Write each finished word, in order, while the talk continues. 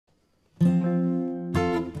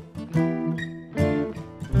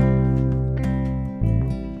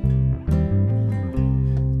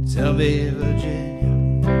Tell me, Virginia,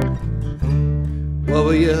 what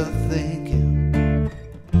were you thinking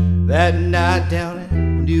that night down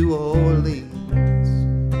in New Orleans?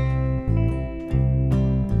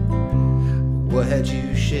 What had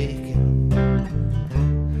you shaking?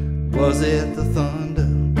 Was it the thunder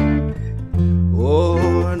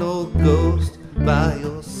or an old ghost by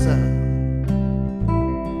your side?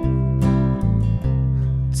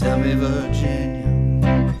 Tell me, Virginia,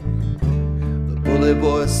 the bully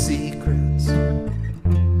boy's secrets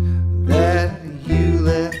that you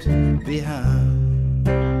left behind.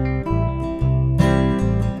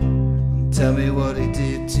 Tell me what he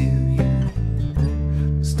did to you.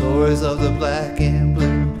 The stories of the black and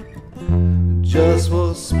blue just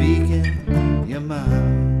was speaking your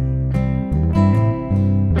mind.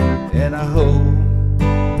 And I hope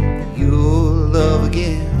you'll love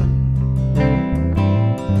again.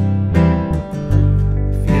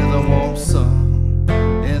 Feel the warm sun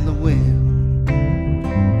and the wind.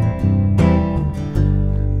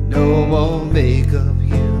 No more makeup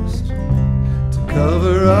used to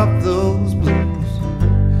cover up those blues,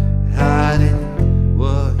 hiding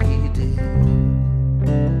what he did.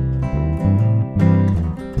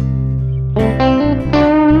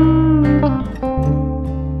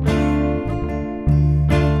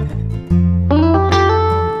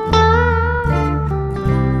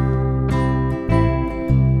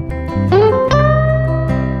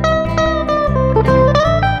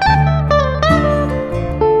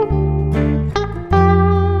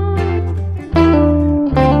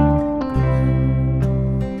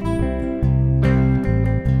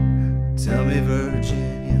 Tell me,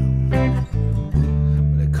 Virginia,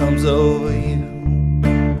 when it comes over you,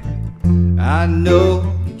 I know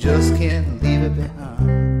you just can't leave it behind.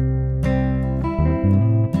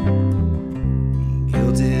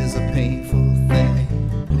 Guilt is a painful thing.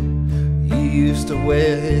 You used to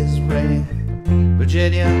wear his ring.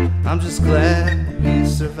 Virginia, I'm just glad you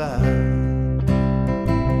survived.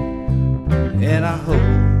 And I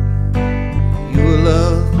hope you'll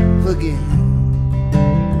love again.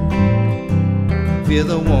 Feel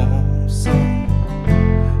the warm sun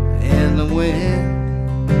and the wind.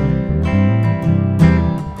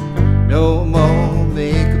 No more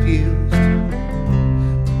makeup used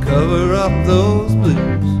to cover up those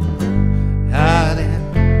blues,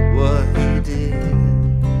 hiding what he did.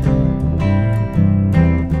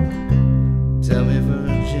 Tell me,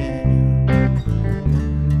 Virginia,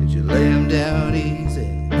 did you lay him down easy?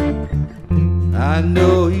 I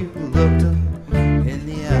know you looked him in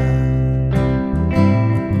the eye.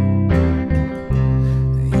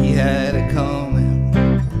 He had it coming,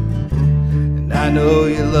 and I know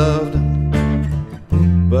you loved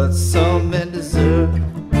him, but some men deserve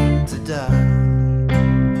to die.